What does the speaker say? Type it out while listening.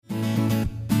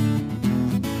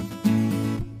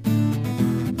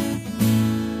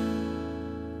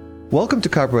Welcome to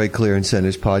Copyright Clearance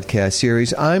Center's podcast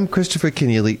series. I'm Christopher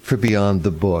Kenneally for Beyond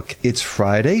the Book. It's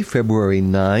Friday, February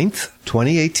 9th,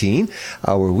 2018.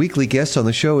 Our weekly guest on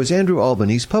the show is Andrew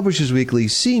Albanese, Publishers Weekly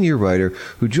senior writer,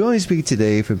 who joins me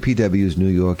today from PW's New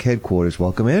York headquarters.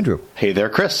 Welcome, Andrew. Hey there,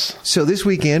 Chris. So this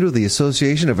week, Andrew, the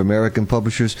Association of American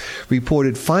Publishers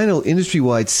reported final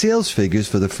industry-wide sales figures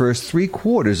for the first 3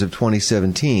 quarters of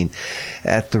 2017.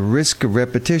 At the risk of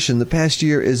repetition, the past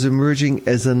year is emerging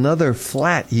as another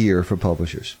flat year for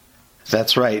publishers.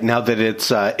 That's right. Now that it's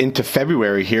into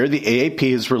February here, the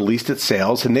AAP has released its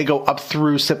sales, and they go up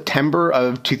through September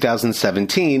of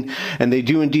 2017, and they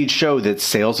do indeed show that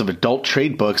sales of adult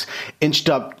trade books inched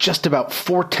up just about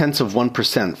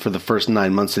 0.4% for the first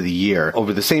 9 months of the year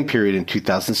over the same period in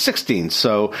 2016.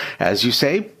 So, as you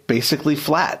say, basically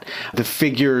flat. The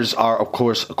figures are, of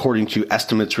course, according to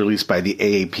estimates released by the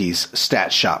AAP's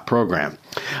Stat Shop program.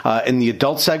 In the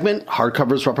adult segment,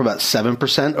 hardcovers were up about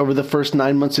 7% over the first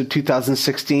 9 months of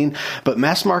 2016, but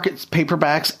mass market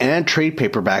paperbacks and trade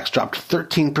paperbacks dropped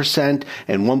 13%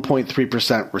 and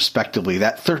 1.3% respectively.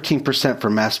 That 13% for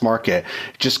mass market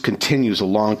just continues a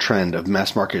long trend of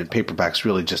mass marketed paperbacks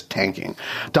really just tanking.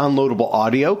 Downloadable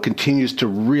audio continues to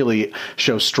really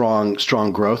show strong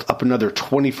growth, up another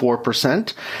 24%,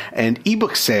 and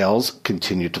ebook sales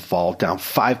continue to fall, down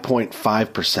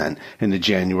 5.5% in the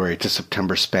January to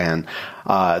September span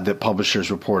that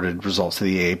publishers reported results to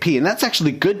the AAP. And that's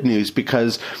actually good news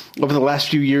because over the last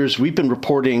few years, we've been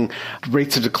reporting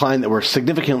rates of decline that were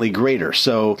significantly greater.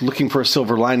 So looking for a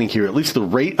silver lining here, at least the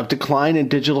rate of decline in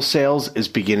digital sales is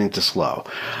beginning to slow.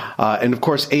 And of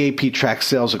course, AAP tracks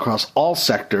sales across all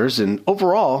sectors. And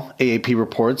overall, AAP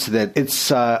reports that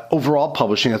it's overall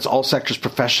publishing, that's all sectors,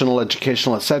 professional,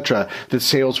 educational, etc., that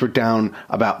sales were down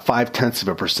about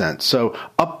 0.5%. So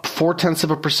up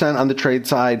 0.4% on the trade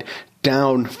side,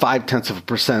 down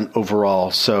 0.5%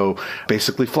 overall, so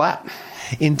basically flat.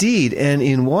 Indeed, and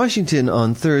in Washington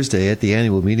on Thursday at the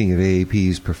annual meeting of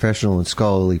AAP's Professional and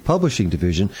Scholarly Publishing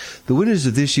Division, the winners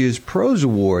of this year's Prose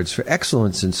Awards for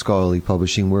Excellence in Scholarly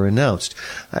Publishing were announced.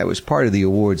 I was part of the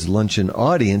awards luncheon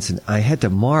audience, and I had to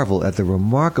marvel at the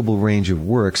remarkable range of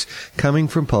works coming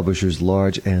from publishers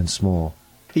large and small.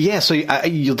 Yeah, so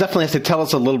you'll definitely have to tell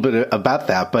us a little bit about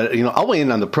that. But, I'll weigh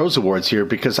in on the Prose Awards here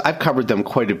because I've covered them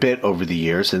quite a bit over the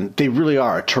years, and they really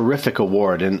are a terrific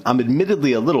award. And I'm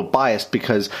admittedly a little biased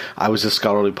because I was a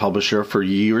scholarly publisher for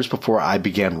years before I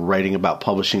began writing about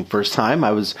publishing first time.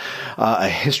 I was a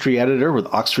history editor with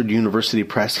Oxford University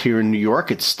Press here in New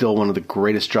York. It's still one of the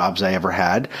greatest jobs I ever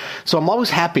had. So I'm always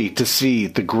happy to see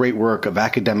the great work of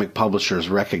academic publishers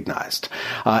recognized.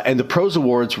 And the Prose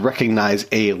Awards recognize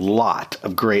a lot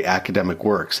of great academic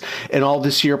works. And all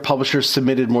this year, publishers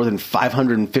submitted more than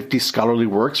 550 scholarly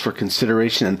works for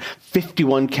consideration in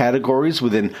 51 categories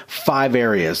within 5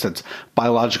 areas. That's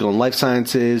biological and life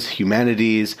sciences,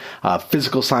 humanities,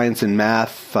 physical science and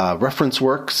math, reference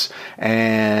works,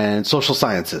 and social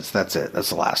sciences. That's it.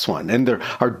 That's the last one. And there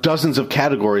are dozens of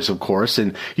categories, of course,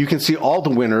 and you can see all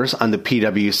the winners on the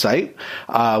PW site.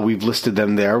 We've listed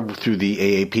them there through the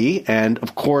AAP. And,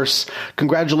 of course,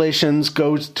 congratulations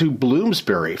goes to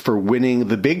Bloomsbury for winning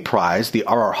the big prize, the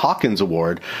R.R. Hawkins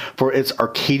Award, for its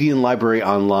Arcadian Library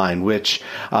Online, which,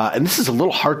 and this is a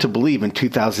little hard to believe in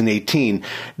 2018,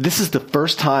 this is the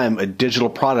first time a digital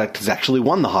product has actually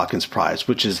won the Hawkins Prize,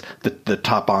 which is the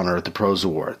top honor at the Prose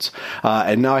Awards.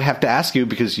 And now I have to ask you,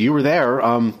 because you were there,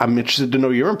 I'm interested to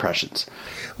know your impressions.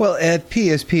 Well, at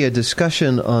PSP, a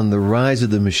discussion on the rise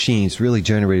of the machines really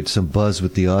generated some buzz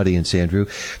with the audience, Andrew,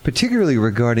 particularly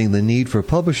regarding the need for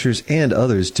publishers and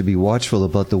others to be watchful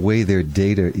about the way their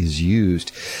data is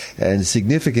used. And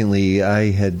significantly,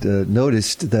 I had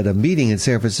noticed that a meeting in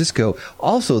San Francisco,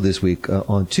 also this week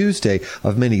on Tuesday,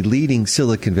 of many leading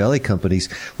Silicon Valley companies,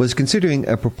 was considering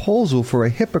a proposal for a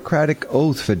Hippocratic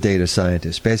oath for data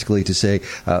scientists, basically to say,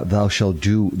 thou shalt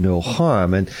do no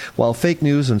harm. And while fake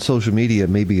news on social media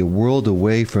may be a world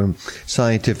away from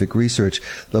scientific research,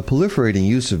 the proliferating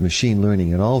use of machine learning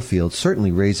in all fields certainly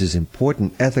raises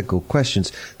important ethical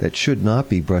questions that should not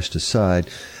be brushed aside.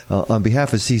 On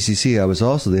behalf of CCC, I was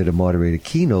also there to moderate a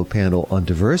keynote panel on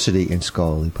diversity in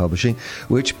scholarly publishing,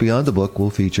 which Beyond the Book will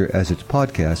feature as its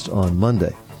podcast on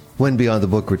Monday. When Beyond the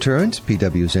Book returns,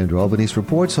 PW's Andrew Albanese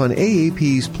reports on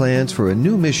AAP's plans for a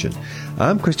new mission.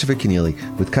 I'm Christopher Kenneally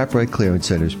with Copyright Clearance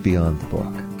Center's Beyond the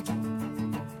Book.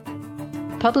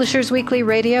 Publishers Weekly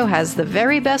Radio has the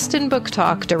very best in book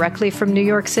talk directly from New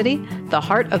York City, the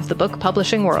heart of the book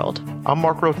publishing world. I'm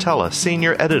Mark Rotella,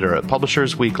 Senior Editor at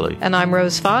Publishers Weekly. And I'm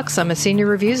Rose Fox. I'm a Senior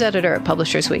Reviews Editor at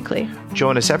Publishers Weekly.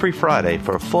 Join us every Friday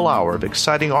for a full hour of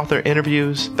exciting author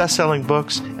interviews, best-selling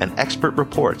books, and expert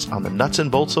reports on the nuts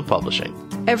and bolts of publishing.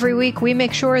 Every week, we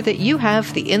make sure that you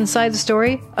have the inside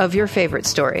story of your favorite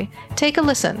story. Take a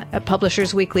listen at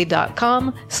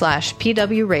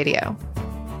publishersweekly.com/PW Radio.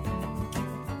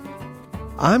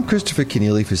 I'm Christopher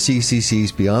Kenneally for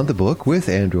CCC's Beyond the Book with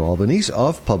Andrew Albanese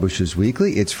of Publishers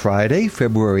Weekly. It's Friday,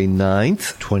 February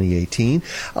 9th, 2018.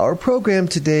 Our program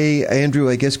today,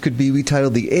 Andrew, I guess could be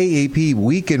retitled the AAP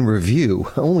Week in Review,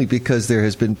 only because there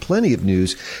has been plenty of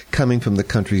news coming from the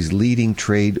country's leading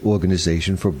trade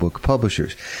organization for book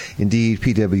publishers. Indeed,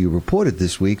 PW reported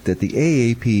this week that the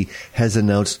AAP has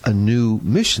announced a new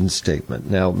mission statement.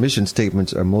 Now, mission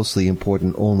statements are mostly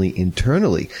important only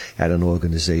internally at an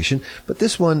organization, but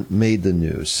this one made the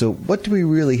news. So what do we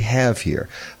really have here?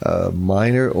 A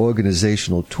minor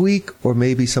organizational tweak or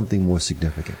maybe something more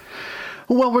significant?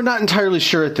 Well, we're not entirely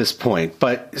sure at this point,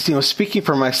 but speaking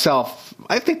for myself,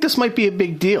 I think this might be a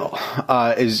big deal.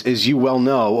 As you well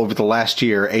know, over the last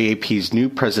year, AAP's new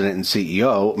president and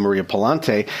CEO, Maria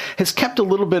Palante, has kept a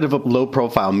little bit of a low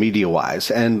profile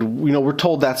media-wise, and we're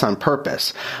told that's on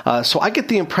purpose. So I get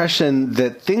the impression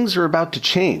that things are about to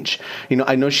change.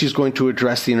 I know she's going to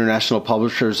address the International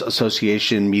Publishers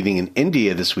Association meeting in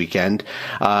India this weekend,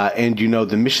 and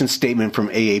the mission statement from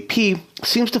AAP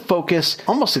seems to focus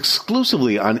almost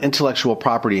exclusively on intellectual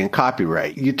property and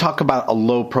copyright. You talk about a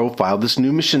low profile. This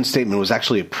new mission statement was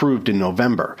actually approved in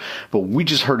November, but we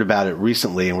just heard about it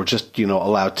recently and we're just,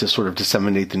 allowed to sort of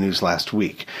disseminate the news last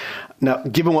week. Now,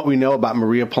 given what we know about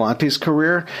Maria Palante's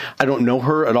career, I don't know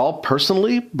her at all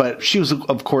personally, but she was,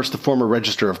 of course, the former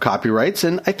Register of Copyrights,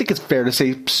 and I think it's fair to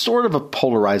say sort of a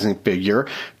polarizing figure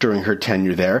during her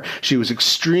tenure there. She was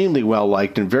extremely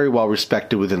well-liked and very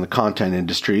well-respected within the content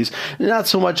industries, not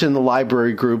so much in the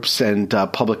library groups and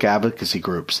public advocacy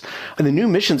groups. And the new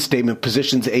mission statement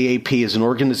positions AAP as an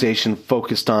organization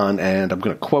focused on, and I'm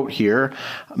going to quote here,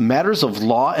 matters of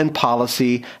law and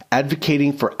policy,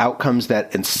 advocating for outcomes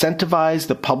that incentivize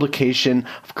the publication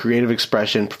of creative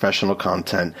expression, professional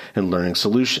content, and learning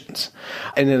solutions.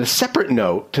 And in a separate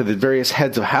note to the various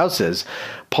heads of houses,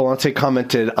 Palante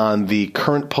commented on the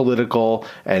current political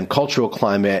and cultural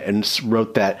climate and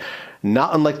wrote that,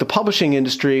 not unlike the publishing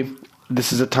industry,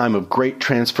 this is a time of great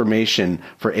transformation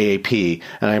for AAP,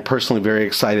 and I'm personally very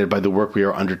excited by the work we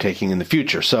are undertaking in the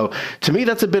future. So to me,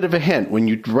 that's a bit of a hint. When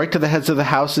you write to the heads of the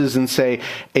houses and say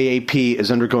AAP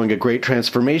is undergoing a great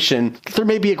transformation, there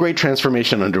may be a great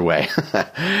transformation underway.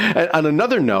 And on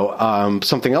another note,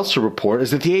 something else to report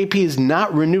is that the AAP has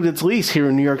not renewed its lease here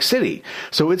in New York City.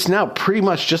 So it's now pretty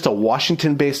much just a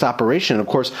Washington-based operation. Of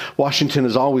course, Washington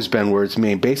has always been where its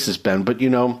main base has been, but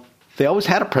they always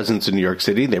had a presence in New York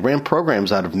City. They ran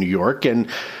programs out of New York, and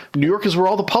New York is where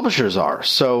all the publishers are.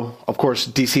 So, of course,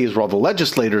 D.C. is where all the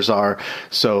legislators are.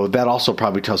 So that also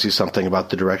probably tells you something about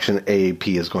the direction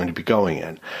AAP is going to be going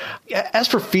in. As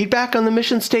for feedback on the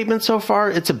mission statement so far,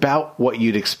 it's about what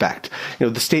you'd expect.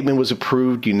 The statement was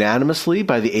approved unanimously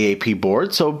by the AAP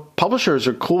board, so publishers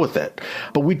are cool with it.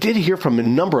 But we did hear from a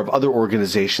number of other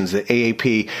organizations that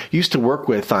AAP used to work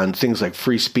with on things like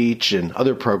free speech and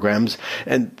other programs,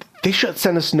 and they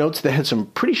sent us notes that had some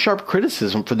pretty sharp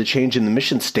criticism for the change in the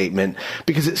mission statement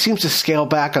because it seems to scale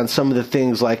back on some of the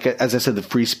things like, as I said, the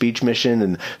free speech mission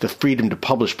and the freedom to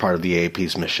publish part of the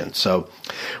AAP's mission. So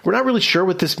we're not really sure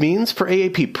what this means for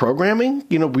AAP programming.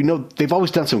 We know they've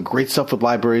always done some great stuff with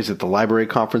libraries at the library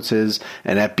conferences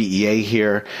and at BEA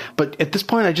here. But at this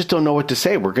point, I just don't know what to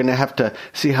say. We're going to have to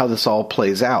see how this all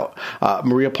plays out.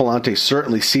 Maria Palante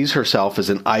certainly sees herself as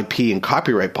an IP and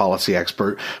copyright policy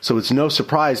expert, so it's no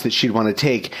surprise that she'd want to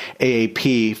take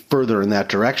AAP further in that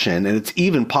direction. And it's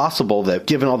even possible that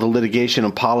given all the litigation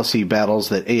and policy battles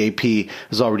that AAP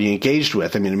is already engaged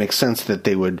with, it makes sense that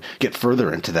they would get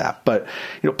further into that. But,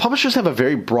 publishers have a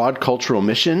very broad cultural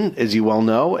mission, as you well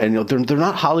know, and they're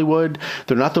not Hollywood,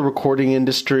 they're not the recording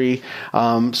industry.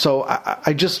 So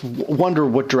I just wonder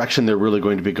what direction they're really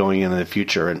going to be going in the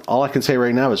future. And all I can say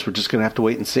right now is we're just going to have to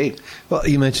wait and see. Well,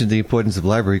 you mentioned the importance of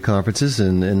library conferences,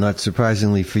 and not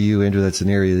surprisingly for you, Andrew, that's an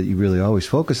area that you really always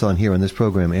focus on here on this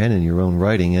program and in your own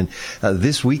writing. And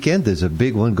this weekend, there's a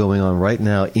big one going on right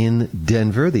now in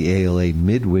Denver, the ALA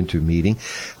Midwinter Meeting.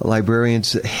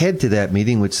 Librarians head to that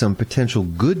meeting with some potential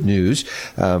good news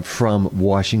from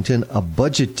Washington, a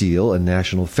budget deal, a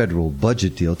national federal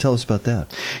budget deal. Tell us about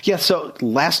that. Yeah, so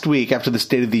last week after the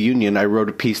State of the Union, I wrote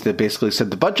a piece that basically said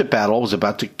the budget battle was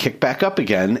about to kick back up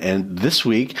again. And this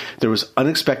week, there was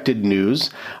unexpected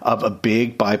news of a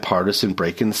big bipartisan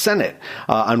break in the Senate.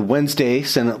 On On Wednesday,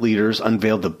 Senate leaders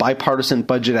unveiled the Bipartisan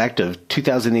Budget Act of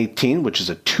 2018, which is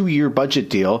a 2-year budget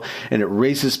deal, and it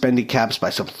raises spending caps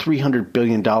by some $300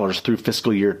 billion through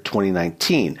fiscal year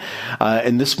 2019.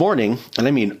 And this morning, and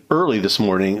I mean early this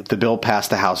morning, the bill passed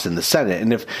the House and the Senate.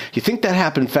 And if you think that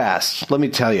happened fast, let me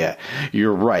tell you,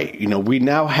 you're right. We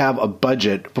now have a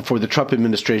budget before the Trump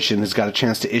administration has got a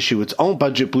chance to issue its own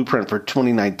budget blueprint for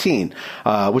 2019,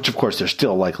 which of course they're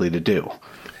still likely to do.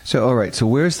 So, all right. So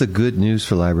where's the good news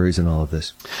for libraries in all of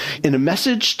this? In a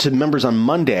message to members on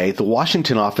Monday, the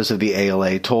Washington office of the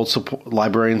ALA told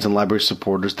librarians and library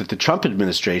supporters that the Trump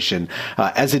administration,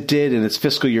 as it did in its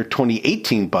fiscal year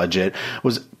 2018 budget,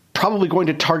 was probably going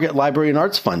to target library and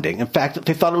arts funding. In fact,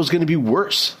 they thought it was going to be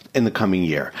worse in the coming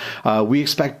year. We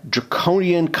expect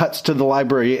draconian cuts to the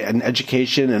library and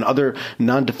education and other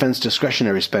non-defense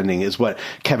discretionary spending is what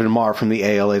Kevin Maher from the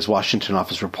ALA's Washington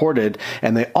office reported.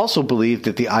 And they also believe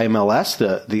that the IMLS,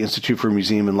 the Institute for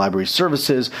Museum and Library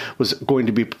Services, they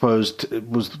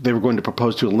were going to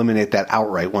propose to eliminate that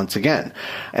outright once again.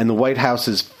 And the White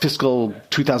House's fiscal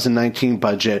 2019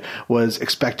 budget was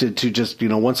expected to just,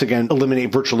 once again,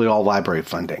 eliminate virtually all library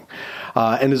funding.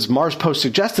 And as Maher's post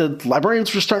suggested,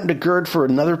 librarians were starting to gird for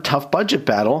another tough budget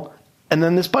battle, and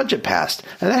then this budget passed.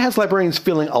 And that has librarians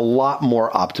feeling a lot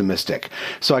more optimistic.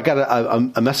 So I got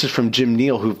a message from Jim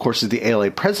Neal, who of course is the ALA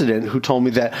president, who told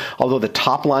me that although the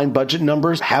top line budget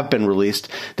numbers have been released,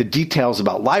 the details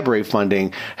about library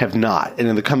funding have not. And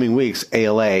in the coming weeks,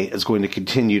 ALA is going to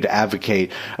continue to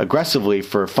advocate aggressively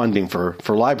for funding for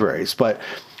libraries. But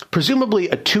presumably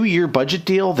a 2-year budget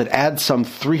deal that adds some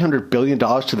 $300 billion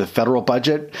to the federal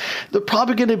budget, they're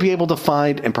probably going to be able to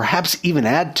find and perhaps even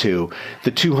add to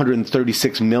the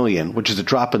 $236 million, which is a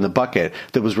drop in the bucket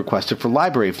that was requested for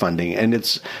library funding. And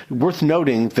it's worth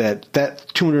noting that that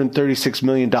 $236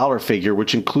 million figure,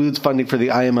 which includes funding for the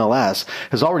IMLS,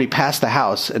 has already passed the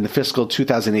House in the fiscal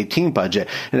 2018 budget,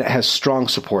 and it has strong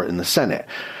support in the Senate.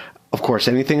 Of course,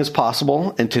 anything is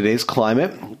possible in today's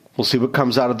climate. We'll see what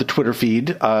comes out of the Twitter feed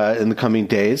in the coming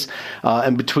days.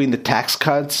 And between the tax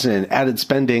cuts and added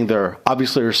spending, there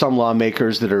obviously are some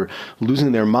lawmakers that are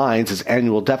losing their minds as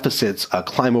annual deficits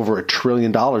climb over $1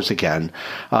 trillion again.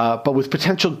 But with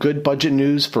potential good budget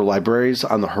news for libraries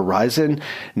on the horizon,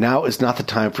 now is not the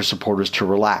time for supporters to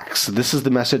relax. This is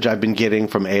the message I've been getting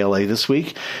from ALA this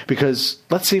week, because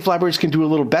let's see if libraries can do a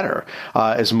little better.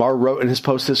 As Maher wrote in his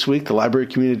post this week, the library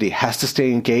community has to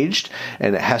stay engaged,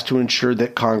 and it has to ensure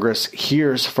that Congress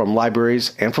hears from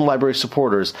libraries and from library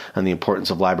supporters on the importance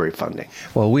of library funding.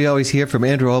 Well, we always hear from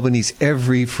Andrew Albanese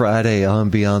every Friday on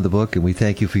Beyond the Book, and we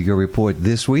thank you for your report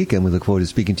this week, and we look forward to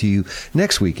speaking to you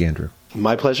next week, Andrew.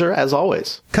 My pleasure, as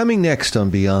always. Coming next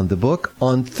on Beyond the Book,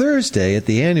 on Thursday at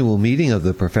the annual meeting of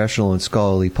the Professional and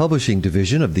Scholarly Publishing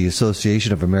Division of the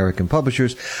Association of American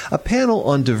Publishers, a panel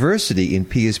on diversity in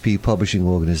PSP publishing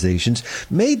organizations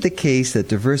made the case that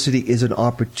diversity is an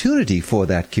opportunity for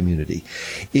that community.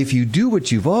 If you do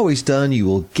what you've always done, you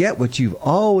will get what you've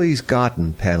always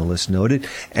gotten, panelists noted,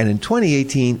 and in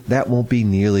 2018, that won't be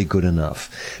nearly good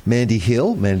enough. Mandy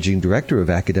Hill, Managing Director of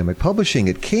Academic Publishing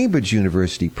at Cambridge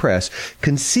University Press,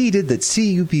 conceded that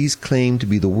CUP's claim to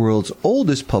be the world's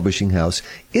oldest publishing house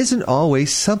isn't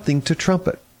always something to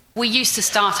trumpet. We used to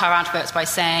start our adverts by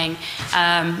saying,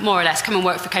 more or less, come and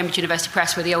work for Cambridge University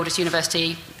Press. We're the oldest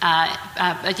university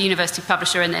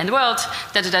publisher in the world,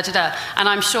 da-da-da-da-da. And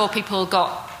I'm sure people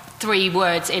got 3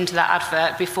 words into that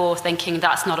advert before thinking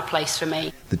that's not a place for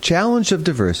me. The challenge of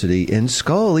diversity in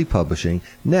scholarly publishing,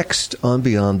 next on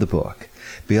Beyond the Book.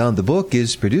 Beyond the Book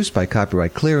is produced by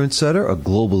Copyright Clearance Center, a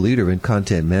global leader in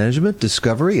content management,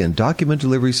 discovery, and document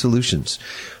delivery solutions.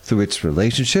 Through its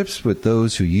relationships with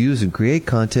those who use and create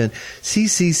content,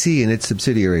 CCC and its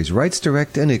subsidiaries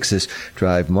RightsDirect and Ixis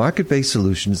drive market-based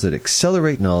solutions that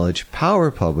accelerate knowledge,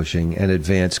 power publishing, and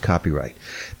advance copyright.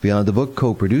 Beyond the Book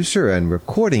co-producer and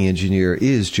recording engineer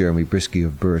is Jeremy Brisky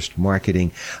of Burst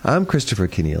Marketing. I'm Christopher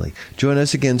Kenneally. Join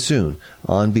us again soon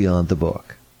on Beyond the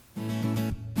Book.